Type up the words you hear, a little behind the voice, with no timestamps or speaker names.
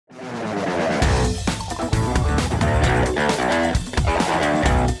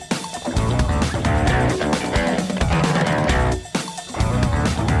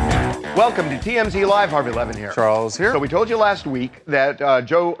Welcome to TMZ Live. Harvey Levin here. Charles here. So we told you last week that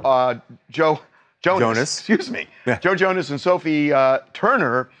Joe Jonas, excuse me, Yeah. Joe Jonas and Sophie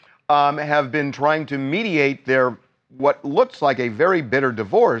Turner have been trying to mediate their what looks like a very bitter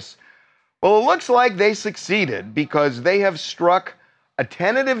divorce. Well, it looks like they succeeded because they have struck a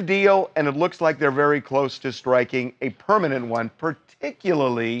tentative deal, and it looks like they're very close to striking a permanent one,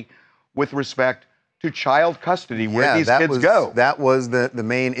 particularly with respect to child custody, where these kids go. That was the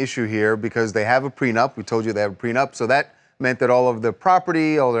main issue here because they have a prenup. We told you they have a prenup. So that meant that all of their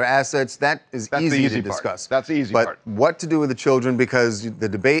property, all their assets, that's easy to discuss. That's the easy part. But what to do with the children, because the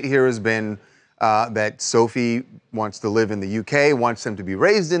debate here has been that Sophie wants to live in the UK, wants them to be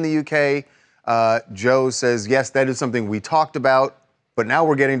raised in the UK. Joe says, yes, that is something we talked about, but now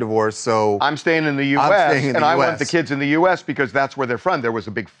we're getting divorced, so... I'm staying in the U.S., and I want the kids in the U.S. because that's where they're from. There was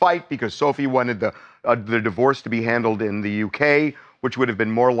a big fight because Sophie wanted the divorce to be handled in the U.K., which would have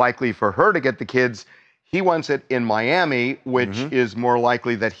been more likely for her to get the kids. He wants it in Miami, which is more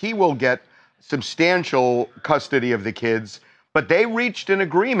likely that he will get substantial custody of the kids. But they reached an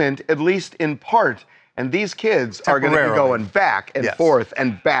agreement, at least in part, and these kids are going to be going back and forth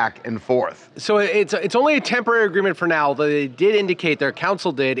and back and forth. So it's only a temporary agreement for now, though they did indicate, their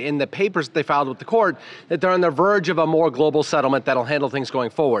counsel did, in the papers that they filed with the court, that they're on the verge of a more global settlement that'll handle things going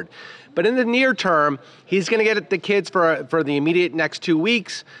forward. But in the near term, he's going to get the kids for the immediate next 2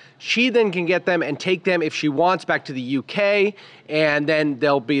 weeks. She then can get them and take them, if she wants, back to the UK, and then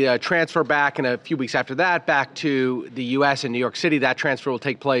there'll be a transfer back in a few weeks after that, back to the US in New York City. That transfer will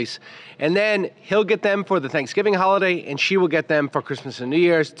take place. And then he'll get them for the Thanksgiving holiday, and she will get them for Christmas and New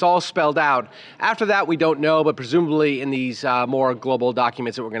Year's. It's all spelled out. After that, we don't know, but presumably in these more global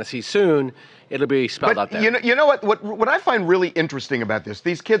documents that we're going to see soon, it'll be spelled out there. You know what I find really interesting about this,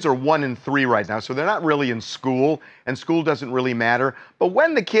 these kids are 1 and 3 right now, so they're not really in school, and school doesn't really matter. But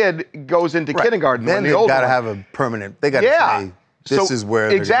when the kid goes into kindergarten, then they've got to have a permanent, they got to say, this is where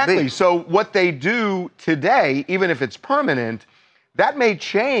they're exactly. gonna be. So what they do today, even if it's permanent, that may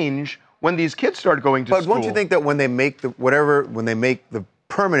change when these kids start going to school. But don't you think that when they make the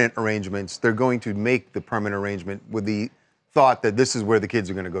permanent arrangements, they're going to make the permanent arrangement with the thought that this is where the kids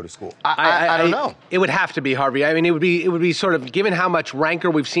are going to go to school? I don't know. It would have to be, Harvey. I mean, it would be sort of, given how much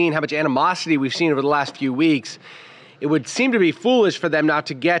rancor we've seen, how much animosity we've seen over the last few weeks, it would seem to be foolish for them not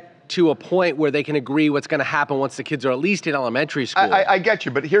to get to a point where they can agree what's going to happen once the kids are at least in elementary school. I get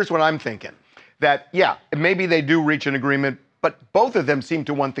you, but here's what I'm thinking. That, yeah, maybe they do reach an agreement, but both of them seem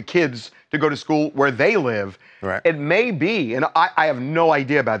to want the kids to go to school where they live. Right. It may be, and I have no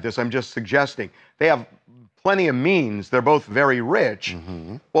idea about this, I'm just suggesting, they have plenty of means. They're both very rich.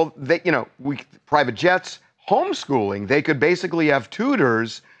 Well, private jets, homeschooling. They could basically have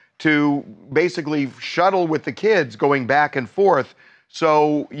tutors to basically shuttle with the kids going back and forth,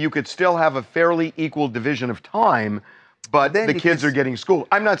 so you could still have a fairly equal division of time, but the kids are getting schooled.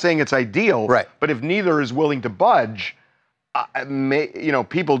 I'm not saying it's ideal, right? But if neither is willing to budge,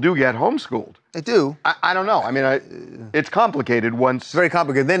 people do get homeschooled. They do. I don't know. I mean, it's complicated once. It's very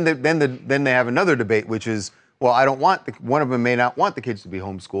complicated. Then they have another debate, which is, well, I don't want one of them may not want the kids to be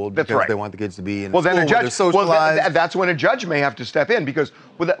homeschooled because they want the kids to be in school then a judge, where they're socialized. that's when a judge may have to step in, because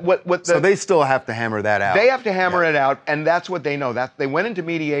so they still have to hammer that out. They have to hammer it out, and that's what they know. That they went into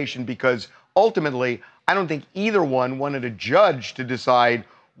mediation because ultimately, I don't think either one wanted a judge to decide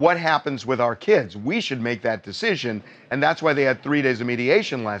what happens with our kids. We should make that decision, and that's why they had 3 days of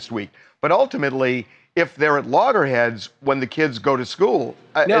mediation last week. But ultimately, if they're at loggerheads when the kids go to school,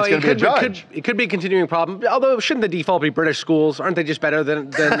 it's going to be a judge. It could be a continuing problem, although shouldn't the default be British schools? Aren't they just better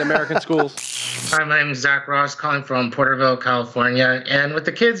than American schools? Hi, my name is Zach Ross, calling from Porterville, California. And with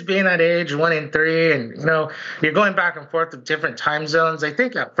the kids being that age, 1 and 3, and you're going back and forth with different time zones, I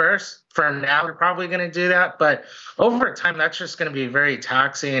think at first, for now, we're probably going to do that. But over time, that's just going to be very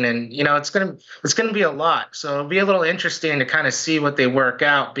taxing, and it's going to be a lot. So it'll be a little interesting to kind of see what they work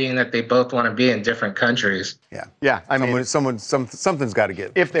out, being that they both want to be in different countries. Yeah. I mean, something's got to give.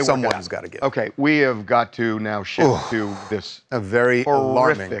 If they someone's got to give. Okay, we have got to now shift to this a very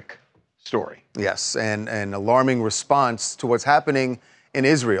horrific story. Yes, and an alarming response to what's happening in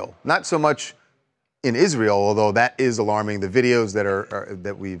Israel. Not so much in Israel, although that is alarming. The videos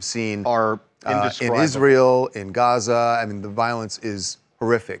that we've seen are in Israel, in Gaza. I mean, the violence is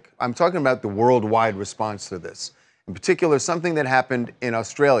horrific. I'm talking about the worldwide response to this. In particular, something that happened in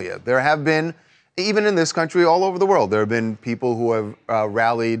Australia. There have been, even in this country, all over the world, there have been people who have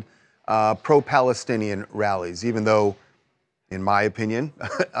rallied pro-Palestinian rallies, even though, in my opinion,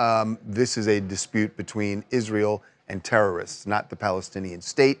 this is a dispute between Israel and terrorists, not the Palestinian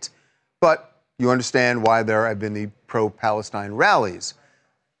state. But you understand why there have been the pro-Palestine rallies.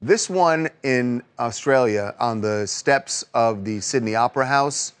 This one in Australia on the steps of the Sydney Opera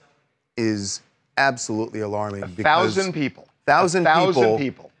House is absolutely alarming. 1,000 people. 1,000 1,000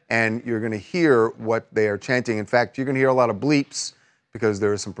 people. And you're going to hear what they are chanting. In fact, you're going to hear a lot of bleeps because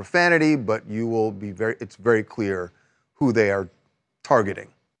there is some profanity, but you will be it's very clear who they are targeting.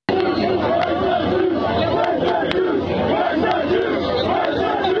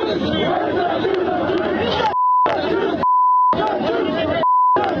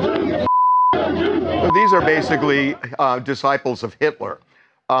 These are basically disciples of Hitler.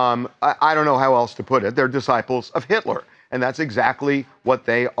 I don't know how else to put it. They're disciples of Hitler. And that's exactly what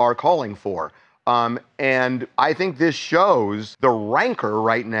they are calling for. And I think this shows the rancor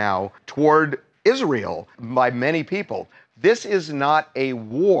right now toward Israel by many people. This is not a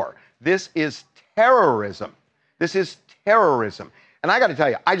war. This is terrorism. This is terrorism. And I got to tell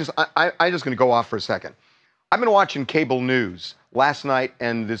you, I'm just going to go off for a second. I've been watching cable news last night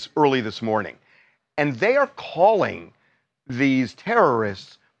and early this morning. And they are calling these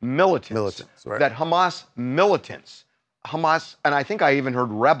terrorists militants. Right. That Hamas militants. Hamas, and I think I even heard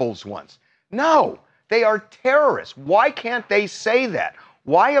rebels once. No, they are terrorists. Why can't they say that?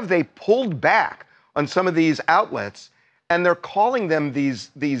 Why have they pulled back on some of these outlets and they're calling them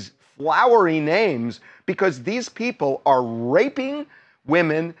these flowery names because these people are raping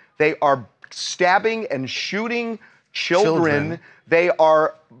women, they are stabbing and shooting children. They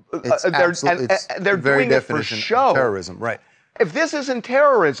are they're doing it for show. Terrorism, right. If this isn't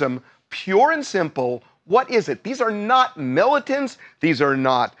terrorism, pure and simple, what is it? These are not militants. These are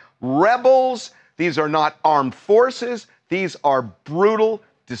not rebels. These are not armed forces. These are brutal,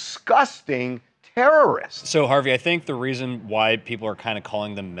 disgusting terrorists. So, Harvey, I think the reason why people are kind of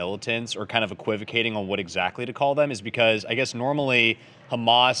calling them militants or kind of equivocating on what exactly to call them is because I guess normally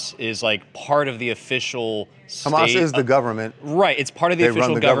Hamas is like part of the official state. Hamas is the government. Right. It's part of the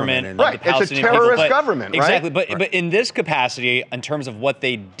official government of right. the Palestinian it's a terrorist people, government, right? Exactly. But in this capacity, in terms of what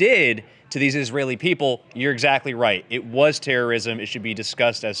they did to these Israeli people, you're exactly right. It was terrorism. It should be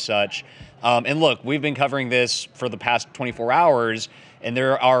discussed as such. And look, we've been covering this for the past 24 hours, and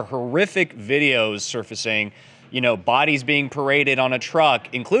there are horrific videos surfacing, bodies being paraded on a truck,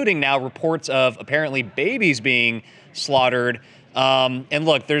 including now reports of apparently babies being slaughtered. And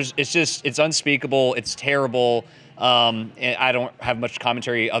look, it's unspeakable. It's terrible. And I don't have much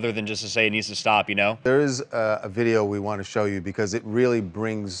commentary other than just to say it needs to stop, There is a video we want to show you because it really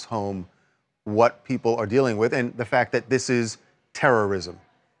brings home what people are dealing with and the fact that this is terrorism,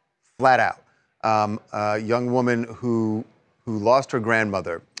 flat out. A young woman who lost her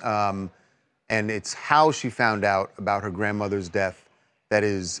grandmother, and it's how she found out about her grandmother's death that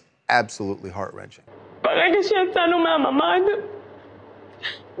is absolutely heart-wrenching. ברגע שיצאנו מהממ"ד,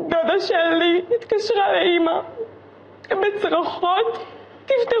 דודה שלי התקשרה לאמא בצרחות,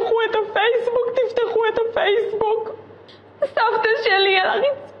 תפתחו את הפייסבוק. סבתא שלי על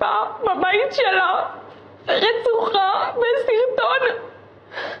הרצפה בבית שלה, רצוחה בסרטון.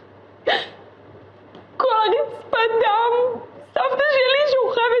 כל הרצפה דם, סבתא שלי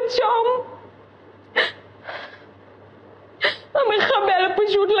שוכבת שם. המחבל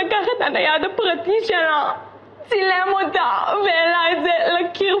פשוט לקח את הנייד הפרטי שלה, צילם אותה והעלה את זה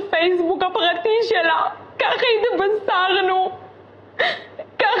לקיר פייסבוק הפרטי שלה. ככה התבשרנו.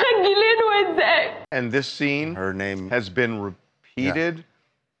 ככה גילינו את זה. And this scene her name has been repeated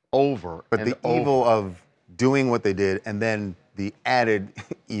over but and the evil of doing what they did and then the added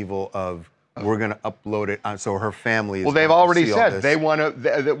evil of we're going to upload it on, so her family is. Well, they've already said they want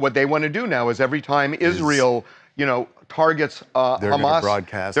to. What they want to do now is every time Israel, targets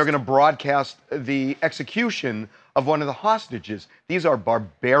Hamas, they're going to broadcast the execution of one of the hostages. These are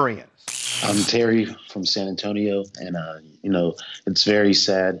barbarians. I'm Terry from San Antonio, and it's very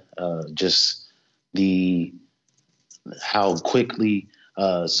sad. Just how quickly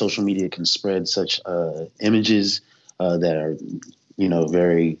social media can spread such images that are,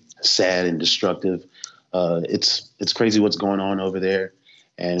 very sad and destructive. It's crazy what's going on over there,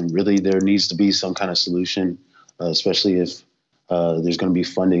 and really there needs to be some kind of solution, especially if there's going to be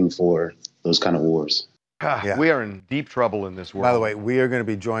funding for those kind of wars. Yeah. We are in deep trouble in this world. By the way, we are going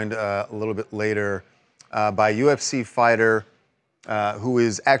to be joined a little bit later by UFC fighter who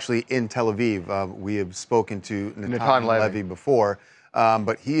is actually in Tel Aviv. We have spoken to Natan Levy before,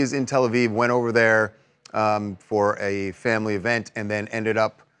 but he is in Tel Aviv, went over there for a family event, and then ended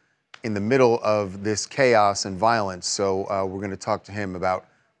up in the middle of this chaos and violence. So we're going to talk to him about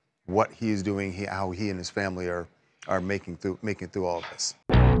what he is doing, how he and his family are making through all of this.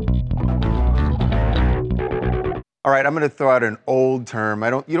 All right, I'm going to throw out an old term.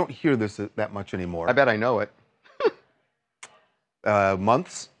 You don't hear this that much anymore. I bet I know it.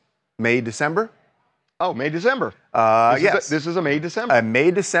 months, May, December. Oh, May, December. Yes. This is a May, December. A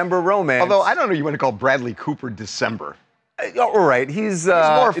May, December romance. Although, I don't know, you want to call Bradley Cooper December. All right, he's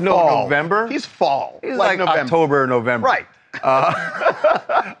more fall. November. He's fall. He's like November. October, November. Right.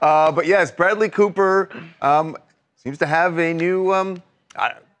 But yes, Bradley Cooper seems to have a new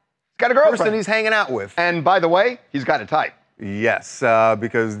got a girlfriend person he's hanging out with. And by the way, he's got a type. Yes,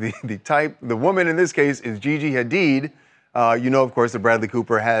 because the woman in this case is Gigi Hadid. You know, of course, that Bradley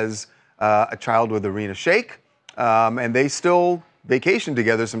Cooper has a child with Irina Shayk, and they still vacation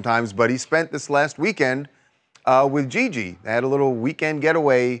together sometimes. But he spent this last weekend with Gigi. They had a little weekend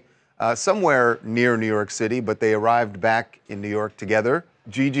getaway somewhere near New York City, but they arrived back in New York together.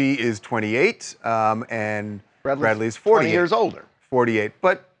 Gigi is 28, and Bradley's 48. 20 years older. 48.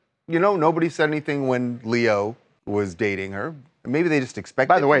 But, you know, nobody said anything when Leo was dating her. Maybe they just expected.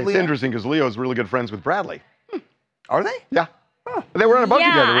 By the way, it's interesting because Leo's really good friends with Bradley. Are they? Yeah. Oh. They were on a boat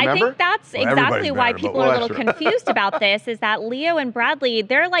together, remember? I think that's exactly why people are a little confused about this, is that Leo and Bradley,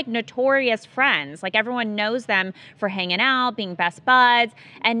 they're like notorious friends. Like everyone knows them for hanging out, being best buds.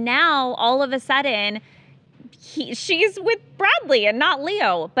 And now, all of a sudden, she's with Bradley and not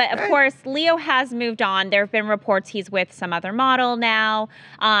Leo. But of course, Leo has moved on. There have been reports he's with some other model now.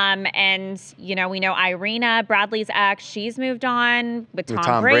 And, you know, we know Irina, Bradley's ex, she's moved on with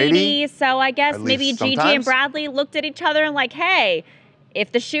Tom Brady. So I guess maybe Gigi and Bradley looked at each other and like, hey,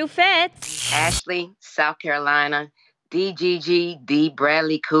 if the shoe fits. Ashley, South Carolina, DGG, D.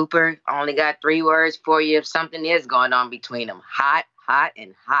 Bradley Cooper. Only got 3 words for you if something is going on between them. Hot, hot,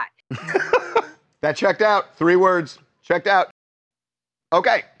 and hot. That checked out. 3 words. Checked out.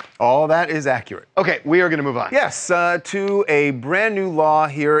 Okay. All that is accurate. Okay, we are going to move on. Yes, to a brand new law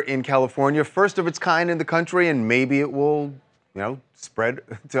here in California, first of its kind in the country, and maybe it will, you know, spread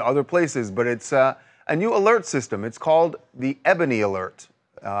to other places. But it's a new alert system. It's called the Ebony Alert,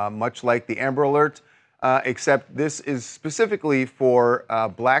 much like the Amber Alert, except this is specifically for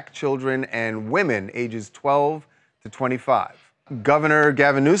black children and women ages 12 to 25. Governor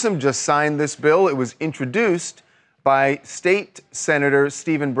Gavin Newsom just signed this bill. It was introduced by State Senator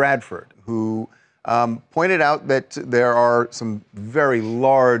Stephen Bradford, who pointed out that there are some very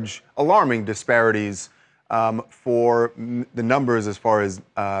large, alarming disparities for the numbers as far as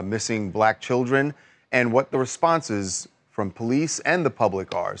missing black children and what the responses from police and the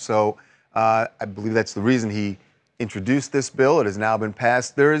public are. So I believe that's the reason he introduced this bill. It has now been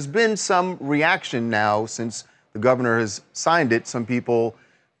passed. There has been some reaction now since the governor has signed it. Some people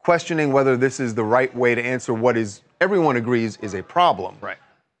questioning whether this is the right way to answer what is, everyone agrees, is a problem. Right.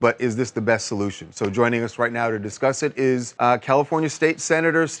 But is this the best solution? So joining us right now to discuss it is California State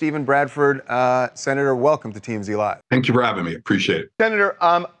Senator Stephen Bradford. Senator, welcome to TMZ Live. Thank you for having me. Appreciate it. Senator,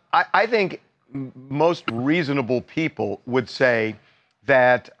 I think most reasonable people would say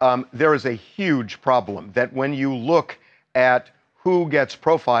that there is a huge problem, that when you look at who gets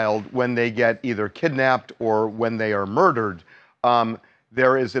profiled when they get either kidnapped or when they are murdered,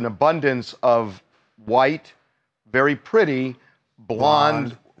 there is an abundance of white, very pretty,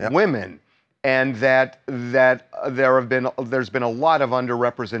 blonde women, and that there's been a lot of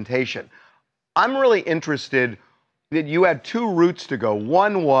underrepresentation. I'm really interested that you had 2 routes to go.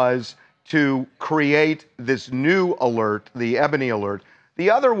 One was to create this new alert, the Ebony Alert. The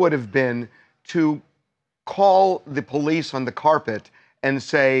other would have been to call the police on the carpet and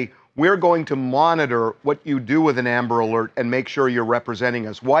say, we're going to monitor what you do with an Amber Alert and make sure you're representing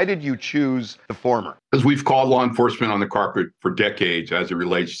us. Why did you choose the former? Because we've called law enforcement on the carpet for decades as it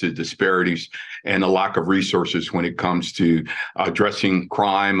relates to disparities and a lack of resources when it comes to addressing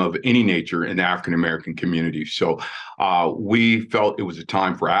crime of any nature in the African-American community. So we felt it was a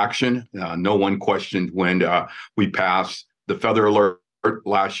time for action. No one questioned when we passed the Feather Alert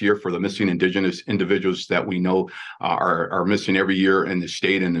last year for the missing Indigenous individuals that we know are missing every year in the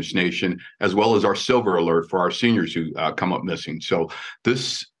state and this nation, as well as our Silver Alert for our seniors who come up missing. So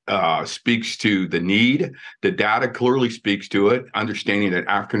this speaks to the need. The data clearly speaks to it, understanding that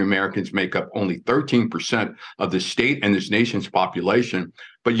African Americans make up only 13% of the state and this nation's population,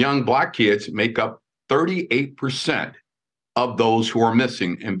 but young black kids make up 38% of those who are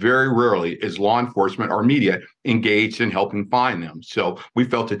missing, and very rarely is law enforcement or media engaged in helping find them. So we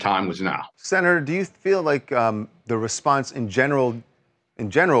felt the time was now. Senator, do you feel like the response in general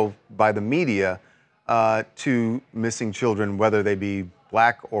by the media to missing children, whether they be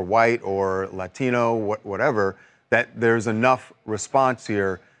black or white or Latino, whatever, that there's enough response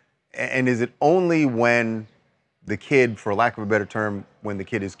here? And is it only when the kid, for lack of a better term, when the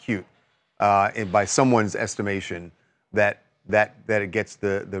kid is cute, by someone's estimation, that that it gets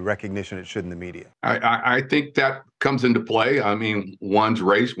the recognition it should in the media? I think that comes into play. I mean, one's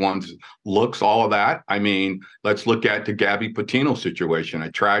race, one's looks, all of that. I mean, let's look at the Gabby Petito situation,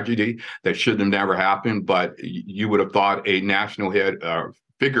 a tragedy that should have never happened, but you would have thought a national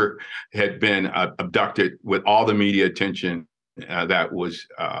figure had been abducted with all the media attention that was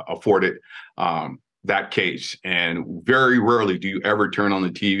afforded that case. And very rarely do you ever turn on the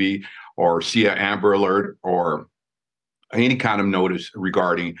TV or see an Amber Alert or any kind of notice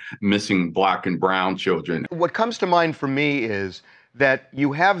regarding missing Black and brown children. What comes to mind for me is that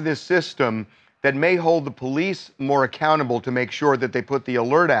you have this system that may hold the police more accountable to make sure that they put the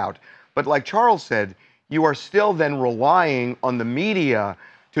alert out. But like Charles said, you are still then relying on the media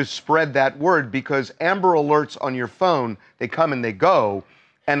to spread that word, because Amber Alerts on your phone, they come and they go.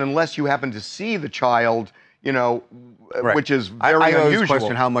 And unless you happen to see the child, you know, right. which is very unusual. I always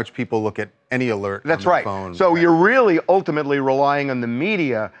question how much people look at any alert That's on their right. phone. So you're really ultimately relying on the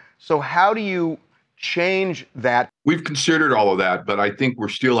media. So how do you change that? We've considered all of that, but I think we're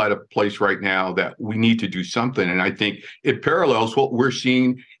still at a place right now that we need to do something. And I think it parallels what we're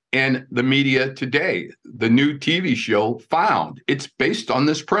seeing in the media today. The new TV show Found, it's based on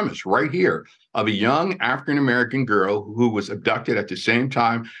this premise right here of a young African-American girl who was abducted at the same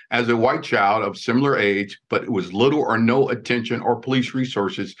time as a white child of similar age, but it was little or no attention or police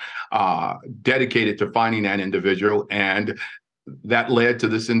resources dedicated to finding that individual. And that led to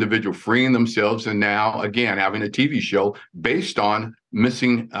this individual freeing themselves and now, again, having a TV show based on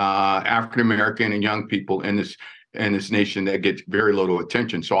missing African-American and young people in this nation that gets very little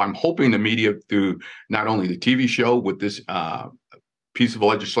attention. So I'm hoping the media, through not only the TV show with this piece of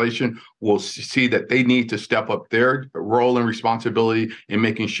legislation, will see that they need to step up their role and responsibility in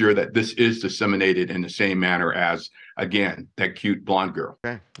making sure that this is disseminated in the same manner as, again, that cute blonde girl.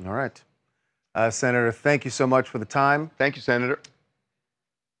 Okay. All right. Senator, thank you so much for the time. Thank you, Senator.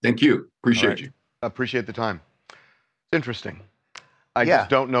 Thank you. Appreciate you. Appreciate the time. It's interesting. I just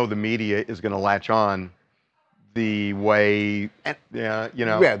don't know the media is going to latch on the way, you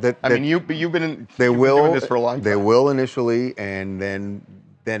know. Yeah, I mean, you've been doing this for a long time. They will initially, and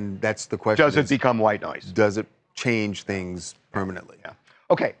then that's the question. Does it become white noise? Does it change things permanently? Yeah.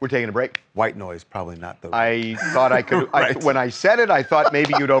 Okay, we're taking a break. White noise, probably not the. I thought I could. Right. When I said it, I thought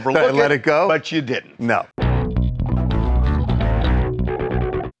maybe you'd overlook it. Let it go, but you didn't. No.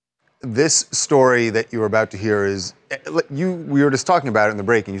 This story that you're about to hear is, we were just talking about it in the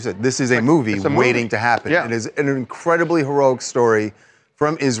break, and you said this is a movie waiting to happen. Yeah. It is an incredibly heroic story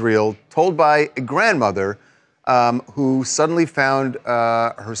from Israel, told by a grandmother who suddenly found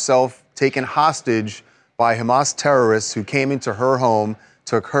herself taken hostage by Hamas terrorists who came into her home,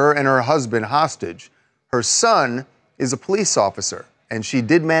 took her and her husband hostage. Her son is a police officer, and she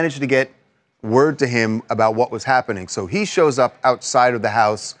did manage to get word to him about what was happening. So he shows up outside of the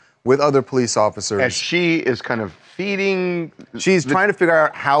house with other police officers. As she is kind of feeding. She's trying to figure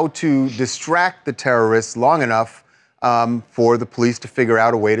out how to distract the terrorists long enough for the police to figure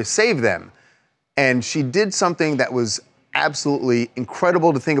out a way to save them. And she did something that was absolutely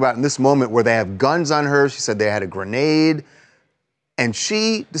incredible to think about in this moment where they have guns on her. She said they had a grenade. And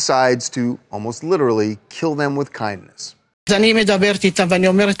she decides to almost literally kill them with kindness. אז אני מדברת איתם ואני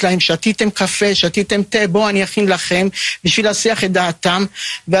אומרת להם, שתיתם קפה, שתיתם תה, בואו אני אכין לכם בשביל להסיח את דעתם.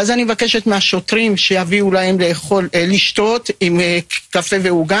 ואז אני מבקשת מהשוטרים שיביאו להם לשתות עם קפה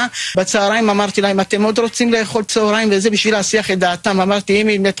ועוגה. בצהריים אמרתי להם, אתם עוד רוצים לאכול צהריים וזה בשביל להסיח את דעתם. אמרתי, אם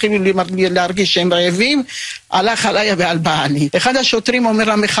הם יתחילו להרגיש שהם רעבים, הלך עליי ועל בעלי. אחד השוטרים אומר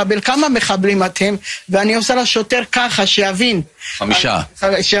למחבל, כמה מחבלים אתם? ואני עושה לשוטר ככה, שיבין. 5.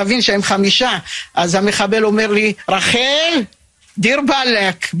 שיבין שהם 5. אז המחבל אומר לי, רחל, דיר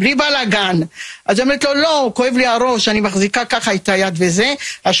בלק, בלי בלגן. אז אני אומרת לו, לא, כואב לי הראש, אני מחזיקה ככה את היד וזה.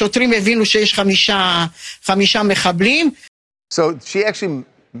 השוטרים הבינו שיש 5 מחבלים. So she actually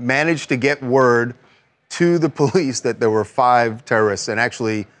managed to get word to the police that there were 5 terrorists. And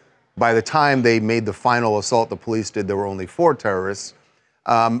actually, by the time they made the final assault, the police did, there were only 4 terrorists.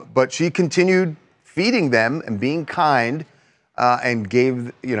 But she continued feeding them and being kind and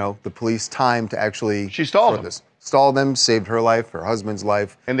gave, the police time to actually... She stalled them. Stalled them, saved her life, her husband's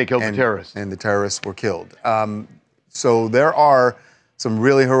life. And they killed the terrorists. And the terrorists were killed. So there are some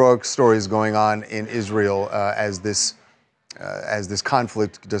really heroic stories going on in Israel as this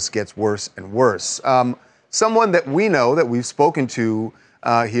conflict just gets worse and worse. Someone that we know, that we've spoken to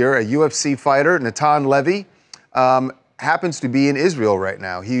here, a UFC fighter, Natan Levy, happens to be in Israel right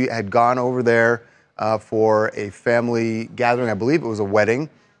now. He had gone over there for a family gathering. I believe it was a wedding,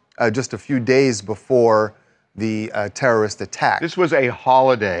 just a few days before the terrorist attack. This was a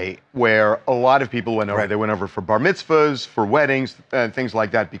holiday where a lot of people went over. Right. They went over for bar mitzvahs, for weddings, and things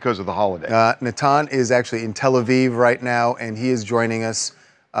like that because of the holiday. Natan is actually in Tel Aviv right now, and he is joining us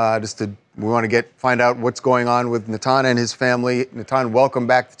we want to find out what's going on with Natan and his family. Natan, welcome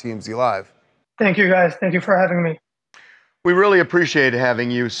back to TMZ Live. Thank you, guys. Thank you for having me. We really appreciate having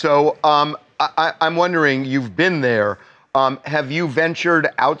you. So I'm wondering, you've been there. Have you ventured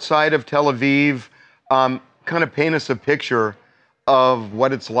outside of Tel Aviv? Kind of paint us a picture of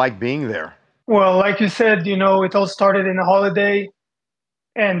what it's like being there. Well, like you said, it all started in a holiday,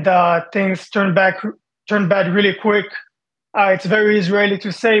 and things turned bad really quick. It's very Israeli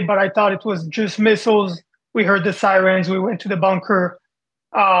to say, but I thought it was just missiles. We heard the sirens. We went to the bunker.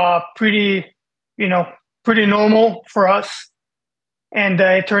 Pretty normal for us. And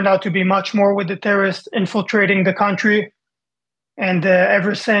it turned out to be much more with the terrorists infiltrating the country. And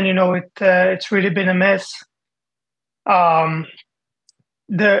ever since, it's really been a mess. What's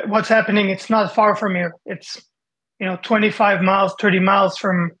happening, it's not far from here. It's 25 miles, 30 miles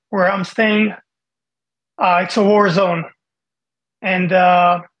from where I'm staying. It's a war zone. And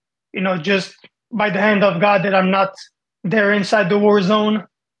just by the hand of God that I'm not there inside the war zone.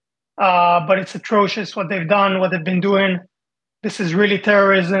 But it's atrocious what they've done, what they've been doing. This is really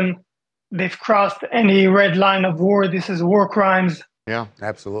terrorism. They've crossed any red line of war. This is war crimes. Yeah,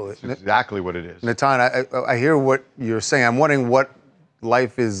 absolutely. That's exactly what it is. Natan, I hear what you're saying. I'm wondering what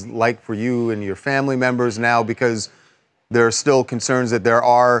life is like for you and your family members now, because there are still concerns that there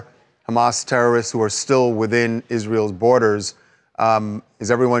are Hamas terrorists who are still within Israel's borders.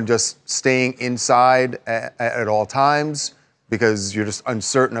 Is everyone just staying inside at all times because you're just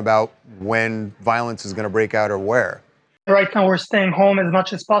uncertain about when violence is going to break out or where? Right now, we're staying home as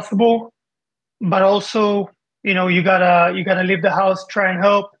much as possible, but also, you gotta leave the house, try and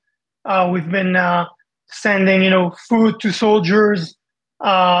help. We've been sending, food to soldiers,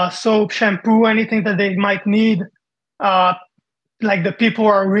 soap, shampoo, anything that they might need. Like the people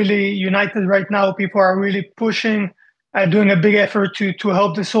are really united right now. People are really pushing, doing a big effort to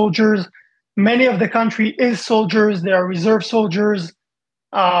help the soldiers. Many of the country is soldiers. They are reserve soldiers.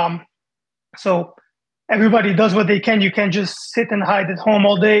 So everybody does what they can. You can't just sit and hide at home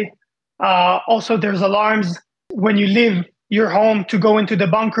all day. Also, there's alarms. When you leave your home to go into the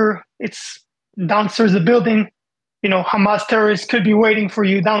bunker, it's downstairs the building. Hamas terrorists could be waiting for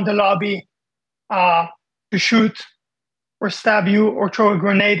you down the lobby to shoot or stab you or throw a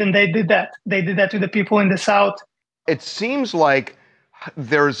grenade, and they did that. They did that to the people in the south. It seems like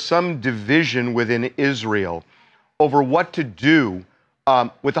there's some division within Israel over what to do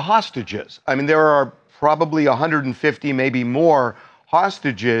with the hostages. I mean, there are probably 150, maybe more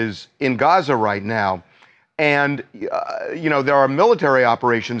hostages in Gaza right now. And, there are military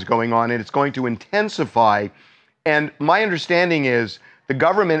operations going on, and it's going to intensify. And my understanding is the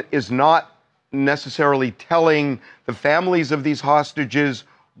government is not necessarily telling the families of these hostages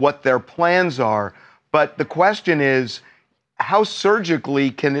what their plans are. But the question is, how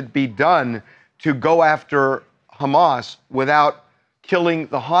surgically can it be done to go after Hamas without killing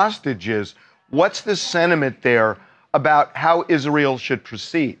the hostages? What's the sentiment there about how Israel should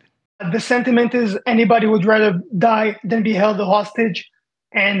proceed? The sentiment is anybody would rather die than be held hostage.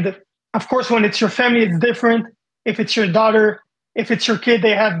 And of course, when it's your family, it's different. If it's your daughter, if it's your kid,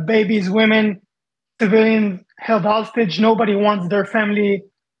 they have babies, women, civilians held hostage. Nobody wants their family,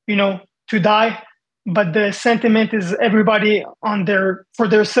 to die. But the sentiment is everybody for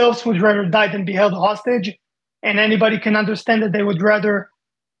themselves would rather die than be held hostage. And anybody can understand that they would rather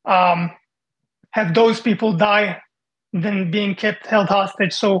have those people die than being kept held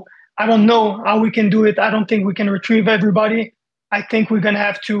hostage. So I don't know how we can do it. I don't think we can retrieve everybody. I think we're going to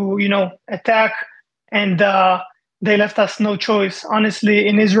have to, attack. And they left us no choice. Honestly,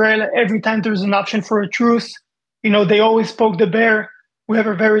 in Israel, every time there's an option for a truce, they always poke the bear. We have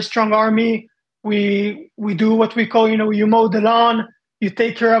a very strong army. We do what we call, you mow the lawn. You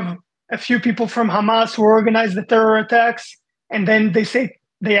take care of a few people from Hamas who organize the terror attacks. And then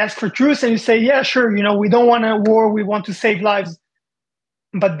they ask for truce, and you say, yeah, sure. We don't want a war. We want to save lives.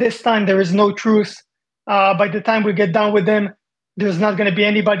 But this time there is no truce. By the time we get done with them, there's not going to be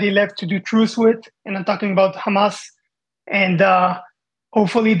anybody left to do truce with. And I'm talking about Hamas. And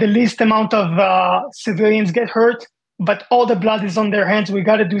hopefully the least amount of civilians get hurt. But all the blood is on their hands. We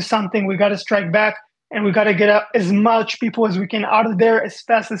got to do something. We got to strike back. And we got to get as much people as we can out of there as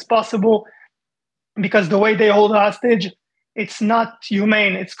fast as possible. Because the way they hold hostage, it's not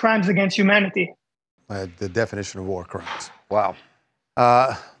humane. It's crimes against humanity. The definition of war crimes. Wow.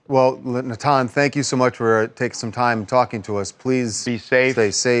 Well, Natan, thank you so much for taking some time talking to us. Please be safe.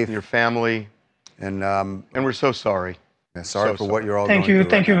 Stay safe. Your family. And we're so sorry. Yeah, sorry for what you're all Thank going you. through.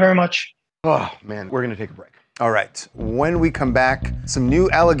 Thank you very much. Oh, man, we're going to take a break. All right. When we come back, some new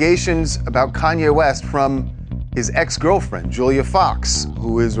allegations about Kanye West from his ex-girlfriend, Julia Fox,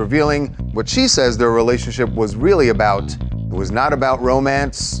 who is revealing what she says their relationship was really about. It was not about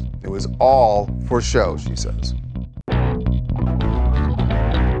romance. It was all for show, she says.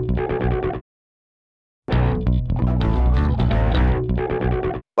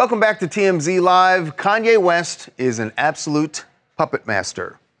 Welcome back to TMZ Live. Kanye West is an absolute puppet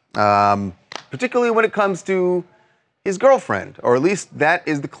master, particularly when it comes to his girlfriend, or at least that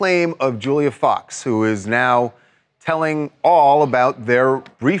is the claim of Julia Fox, who is now telling all about their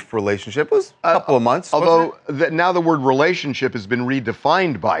brief relationship. It was a couple of months. Although now the word relationship has been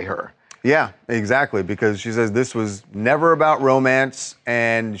redefined by her. Yeah, exactly, because she says this was never about romance,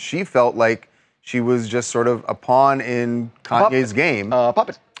 and she felt like she was just sort of a pawn in Kanye's game.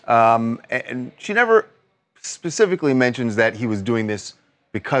 Puppet. And she never specifically mentions that he was doing this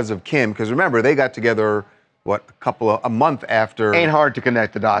because of Kim, because remember, they got together, a month after. Ain't hard to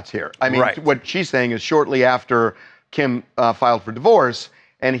connect the dots here. I mean, what she's saying is shortly after Kim filed for divorce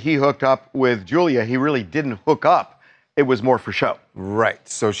and he hooked up with Julia, he really didn't hook up. It was more for show. Right.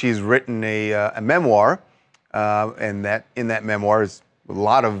 So she's written a memoir, and that in that memoir is a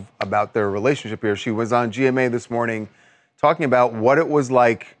lot about their relationship here. She was on GMA this morning talking about what it was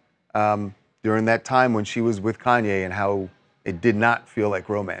like during that time when she was with Kanye and how it did not feel like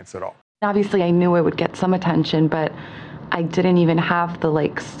romance at all. Obviously, I knew it would get some attention, but I didn't even have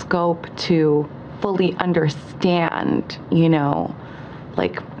the scope to fully understand,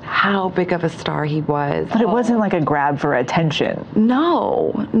 how big of a star he was. But it wasn't like a grab for attention.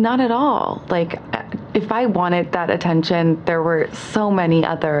 No, not at all. If I wanted that attention, there were so many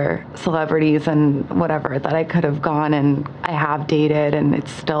other celebrities and whatever that I could have gone and I have dated, and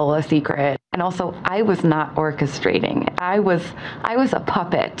it's still a secret. And also, I was not orchestrating. I was a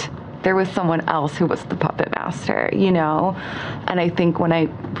puppet. There was someone else who was the puppet master, And I think when I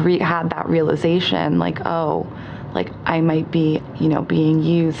had that realization, I might be, being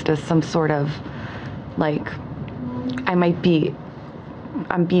used as some sort of, I'm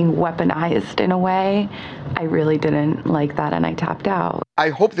being weaponized in a way. I really didn't like that, and I tapped out. I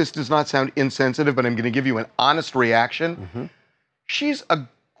hope this does not sound insensitive, but I'm going to give you an honest reaction. Mm-hmm. She's a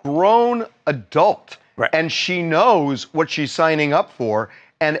grown adult, and she knows what she's signing up for.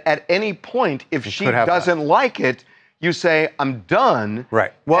 And at any point, if she doesn't like it, you say, I'm done.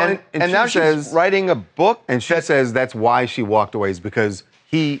 Right. Well, and now she's writing a book. And she says that's why she walked away, is because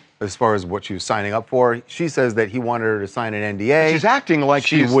he, as far as what she was signing up for, she says that he wanted her to sign an NDA. She's acting like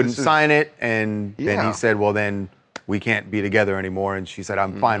she wouldn't sign it. And then he said, well, then we can't be together anymore. And she said,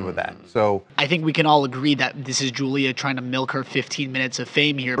 I'm fine with that. So I think we can all agree that this is Julia trying to milk her 15 minutes of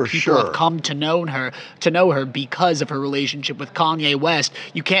fame here. For People sure. have come to know her because of her relationship with Kanye West.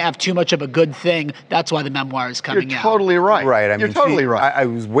 You can't have too much of a good thing. That's why the memoir is coming You're out. Totally right. Right. I mean, You're totally right. I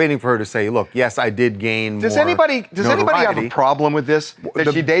was waiting for her to say, look, yes, I did gain Does more anybody have a problem with this?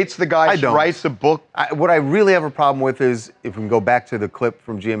 That she dates the guy, she writes a book? What I really have a problem with is, if we can go back to the clip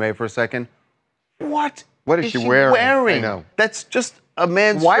from GMA for a second, What is she wearing? I know. That's just a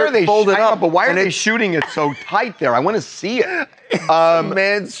man's shirt folded up. But why are they shooting it so tight there? I want to see it.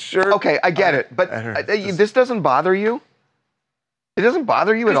 Man's shirt. Okay, I get it. But this doesn't bother you? It doesn't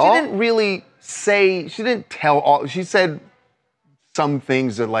bother you at all? She didn't really say, she didn't tell all, she said some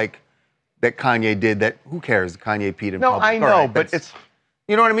things that Kanye did that, who cares, Kanye peed in public. No, I know, but it's...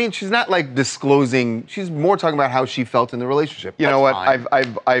 You know what I mean? She's not disclosing. She's more talking about how she felt in the relationship. You know what?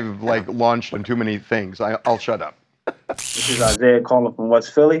 I've launched on too many things. I'll shut up. This is Isaiah calling from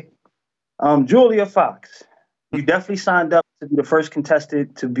West Philly. Julia Fox, you definitely signed up to be the first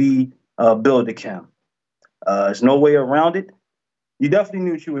contestant to be billed to Kim. There's no way around it. You definitely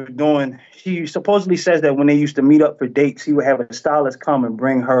knew what you were doing. She supposedly says that when they used to meet up for dates, he would have a stylist come and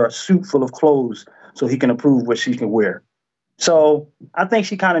bring her a suit full of clothes so he can approve what she can wear. So I think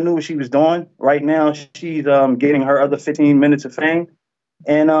she kind of knew what she was doing. Right now, she's getting her other 15 minutes of fame.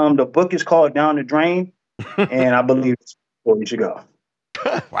 And the book is called Down the Drain. And I believe it's where we should go.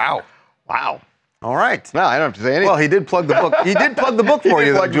 Wow. All right. No, I don't have to say anything. Well, he did plug the book. He did plug the book for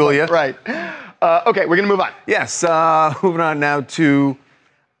you, though, Julia. Right. Okay, we're going to move on. Yes. Moving on now to,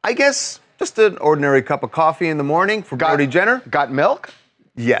 I guess, just an ordinary cup of coffee in the morning for Brody Jenner. Got milk?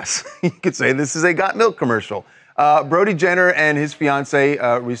 Yes. You could say this is a Got Milk commercial. Brody Jenner and his fiance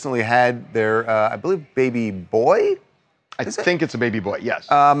recently had their, I believe, baby boy? I think it's a baby boy, yes.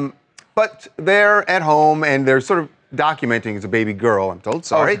 But they're at home and they're sort of documenting it's a baby girl, I'm told.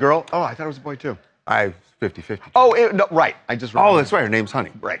 Sorry. Oh, it's a girl? Oh, I thought it was a boy too. I 50-50. Oh, no, right. I just remembered. Oh, that's right. Her name's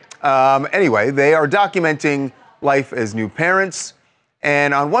Honey. Right. Anyway, they are documenting life as new parents.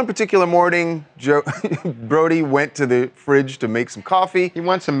 And on one particular morning, Brody went to the fridge to make some coffee. He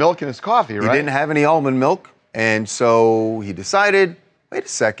wants some milk in his coffee, right? He didn't have any almond milk. And so he decided, wait a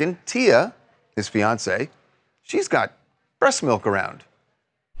second, Tia, his fiance, she's got breast milk around.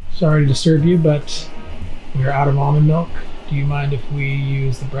 Sorry to disturb you, but we're out of almond milk. Do you mind if we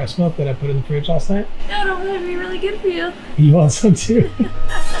use the breast milk that I put in the fridge last night? No, no, that'd be really good for you. You want some too?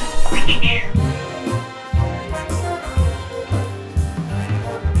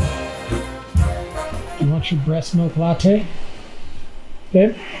 You want your breast milk latte?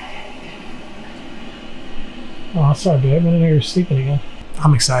 Babe? Oh, sorry, babe. I didn't know you were sleeping again.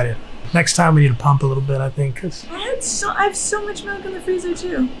 I'm excited. Next time we need to pump a little bit, I think, because... I have so much milk in the freezer,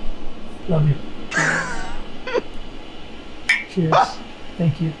 too. Love you. Cheers.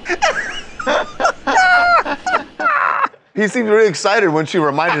 Thank you. He seemed really excited when she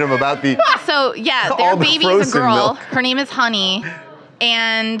reminded him about the... So, yeah, their baby is a girl. Milk. Her name is Honey.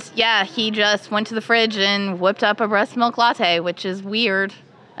 And, yeah, he just went to the fridge and whipped up a breast milk latte, which is weird.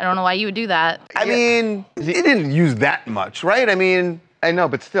 I don't know why you would do that. I mean, he didn't use that much, right? I mean... I know,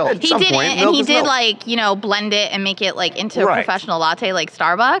 but still, at some point, and he did like, blend it and make it like into a professional latte like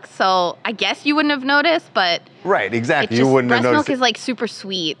Starbucks. So I guess you wouldn't have noticed, but right, exactly, you wouldn't have noticed. Breast milk is like super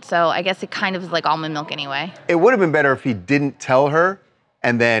sweet, so I guess it kind of is like almond milk anyway. It would have been better if he didn't tell her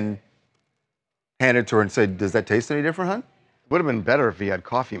and then handed it to her and said, "Does that taste any different, hon?" Would have been better if he had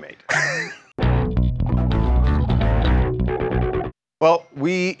Coffee Mate. Well,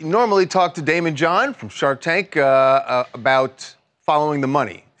 we normally talk to Damon John from Shark Tank about following the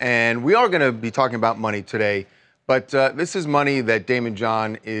money. And we are going to be talking about money today, but this is money that Damon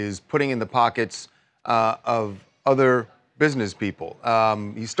John is putting in the pockets of other business people.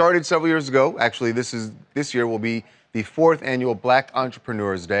 He started several years ago. Actually, this year will be the 4th annual Black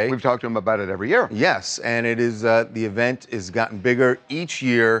Entrepreneurs Day. We've talked to him about it every year. Yes, and it is the event has gotten bigger each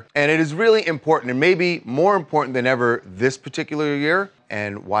year, and it is really important, and maybe more important than ever this particular year.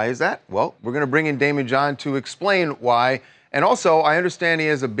 And why is that? Well, we're going to bring in Damon John to explain why. And also, I understand he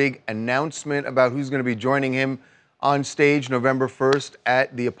has a big announcement about who's going to be joining him on stage November 1st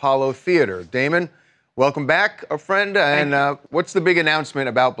at the Apollo Theater. Damon, welcome back, a friend. And what's the big announcement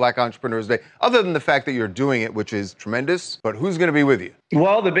about Black Entrepreneurs Day, other than the fact that you're doing it, which is tremendous, but who's going to be with you?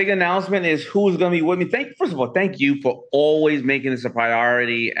 Well, the big announcement is who's going to be with me. First of all, thank you for always making this a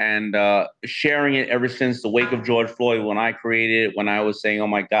priority and sharing it ever since the wake of George Floyd, when I created it, when I was saying, oh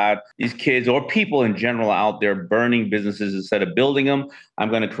my God, these kids or people in general out there burning businesses instead of building them. I'm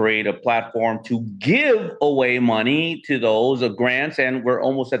going to create a platform to give away money to those grants. And we're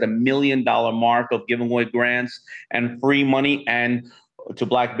almost at the $1 million mark of giving away grants and free money and to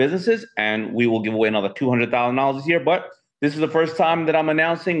Black businesses. And we will give away another $200,000 this year. But this is the first time that I'm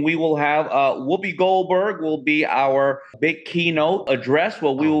announcing we will have Whoopi Goldberg will be our big keynote address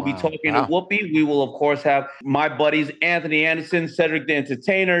where we will be talking to Whoopi. We will, of course, have my buddies Anthony Anderson, Cedric the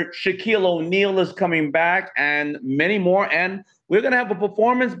Entertainer, Shaquille O'Neal is coming back, and many more. And we're going to have a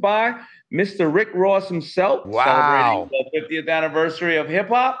performance by Mr. Rick Ross himself, celebrating the 50th anniversary of hip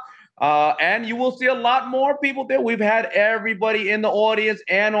hop. And you will see a lot more people there. We've had everybody in the audience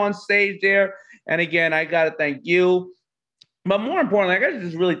and on stage there. And again, I got to thank you. But more importantly, I got to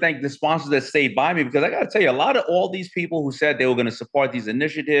just really thank the sponsors that stayed by me, because I got to tell you, a lot of all these people who said they were going to support these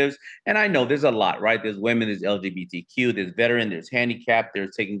initiatives, and I know there's a lot, right? There's women, there's LGBTQ, there's veteran, there's handicapped,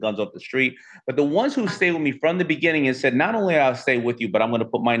 there's taking guns off the street. But the ones who stayed with me from the beginning and said, not only I'll stay with you, but I'm going to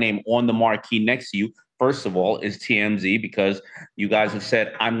put my name on the marquee next to you, first of all, is TMZ, because you guys have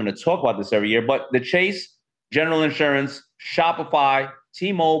said, I'm going to talk about this every year. But the Chase, General Insurance, Shopify,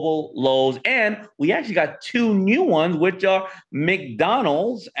 T-Mobile, Lowe's, and we actually got 2 new ones, which are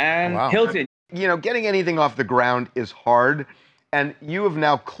McDonald's and Hilton. You know, getting anything off the ground is hard, and you have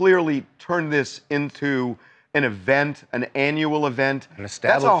now clearly turned this into an event, an annual event. An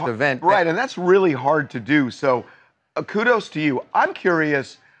established event. Right, and that's really hard to do, so kudos to you. I'm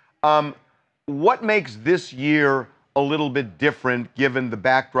curious, what makes this year a little bit different given the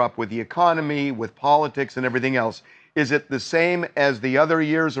backdrop with the economy, with politics and everything else? Is it the same as the other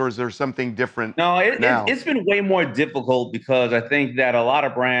years, or is there something different? No, it's been way more difficult, because I think that a lot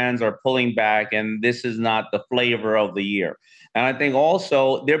of brands are pulling back, and this is not the flavor of the year. And I think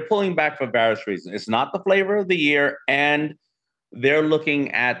also they're pulling back for various reasons. It's not the flavor of the year, and they're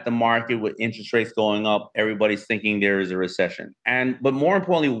looking at the market with interest rates going up. Everybody's thinking there is a recession. But more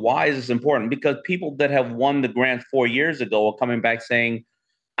importantly, why is this important? Because people that have won the grant 4 years ago are coming back saying,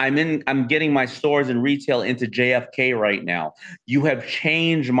 I'm getting my stores and retail into JFK right now. You have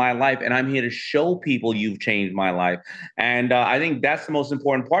changed my life, and I'm here to show people you've changed my life. And I think that's the most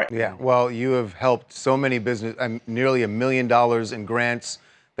important part. Yeah, well, you have helped so many business, nearly $1 million in grants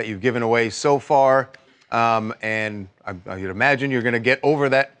that you've given away so far. And I'd imagine you're going to get over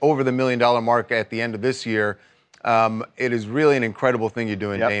the $1 million mark at the end of this year. It is really an incredible thing you're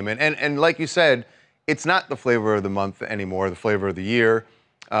doing, Damon. And like you said, it's not the flavor of the month anymore, the flavor of the year.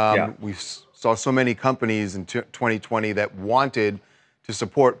 We saw so many companies in 2020 that wanted to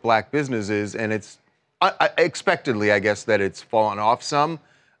support Black businesses, and it's expectedly, I guess, that it's fallen off some,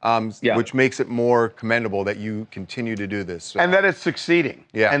 which makes it more commendable that you continue to do this. And that it's succeeding.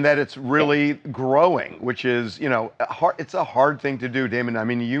 Yeah. And that it's really growing, which is, you know, it's a hard thing to do, Damon. I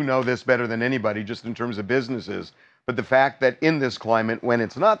mean, you know this better than anybody, just in terms of businesses. But the fact that in this climate, when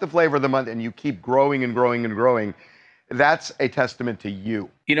it's not the flavor of the month and you keep growing and growing and growing, that's a testament to you.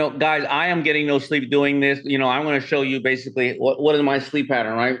 You know, guys, I am getting no sleep doing this. You know, I'm going to show you basically what is my sleep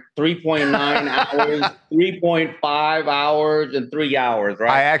pattern, right? 3.9 hours, 3.5 hours, and 3 hours,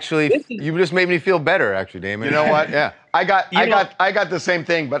 right? You just made me feel better, actually, Damon. You know what? Yeah. I got the same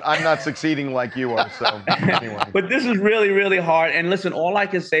thing, but I'm not succeeding like you are. So anyway. But this is really, really hard. And listen, all I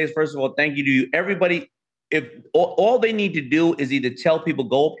can say is, first of all, thank you to you. Everybody, if all they need to do is either tell people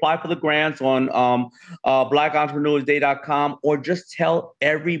go apply for the grants on blackentrepreneursday.com, or just tell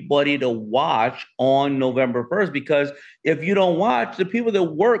everybody to watch on November 1st. Because if you don't watch, the people that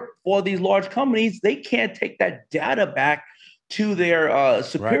work for these large companies, they can't take that data back to their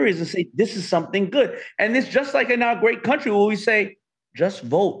superiors and say, this is something good. And it's just like in our great country where we say, just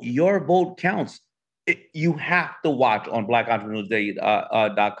vote. Your vote counts. You have to watch on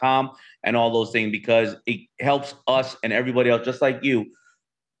blackentrepreneursday.com and all those things, because it helps us and everybody else, just like you,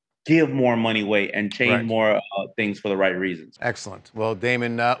 give more money away and change more things for the right reasons. Excellent. Well,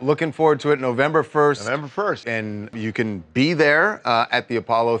 Damon, looking forward to it November 1st. November 1st. And you can be there at the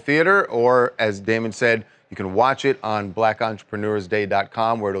Apollo Theater, or as Damon said, you can watch it on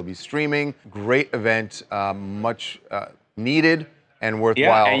blackentrepreneursday.com, where it'll be streaming. Great event, much needed and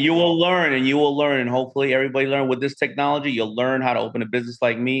worthwhile. Yeah, and you will learn, and hopefully everybody learn with this technology. You'll learn how to open a business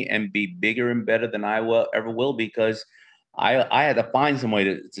like me and be bigger and better than I ever will, because I had to find some way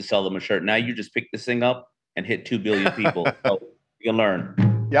to sell them a shirt. Now you just pick this thing up and hit 2 billion people. So you can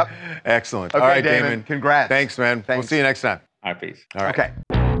learn. Yep. Excellent. Okay, all right, Damon. Congrats. Thanks, man. We'll see you next time. All right, peace. All right. Okay.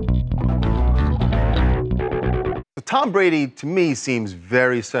 So Tom Brady, to me, seems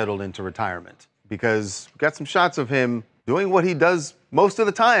very settled into retirement, because we got some shots of him doing what he does most of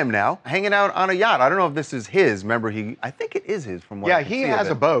the time now, hanging out on a yacht. I don't know if this is his. Remember, I think it is his from what I can see. Yeah, he has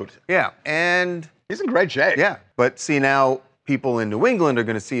a boat. Yeah, and he's in great shape. Yeah, but see, now people in New England are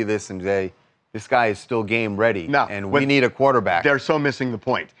going to see this and say, this guy is still game ready, and we need a quarterback. They're so missing the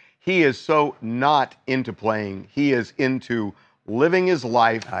point. He is so not into playing. He is into living his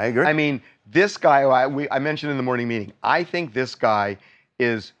life. I agree. I mean, this guy, I mentioned in the morning meeting, I think this guy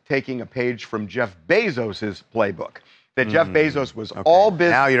is taking a page from Jeff Bezos' playbook. That Jeff Bezos was all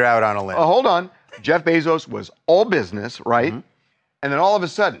business. Now you're out on a limb. Hold on. Jeff Bezos was all business, right? And then all of a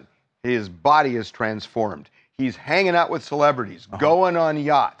sudden, his body is transformed. He's hanging out with celebrities, going on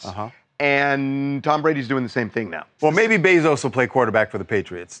yachts. And Tom Brady's doing the same thing now. Well, maybe Bezos will play quarterback for the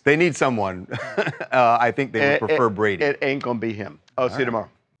Patriots. They need someone. I think they would prefer Brady. It ain't going to be him. I'll see you tomorrow.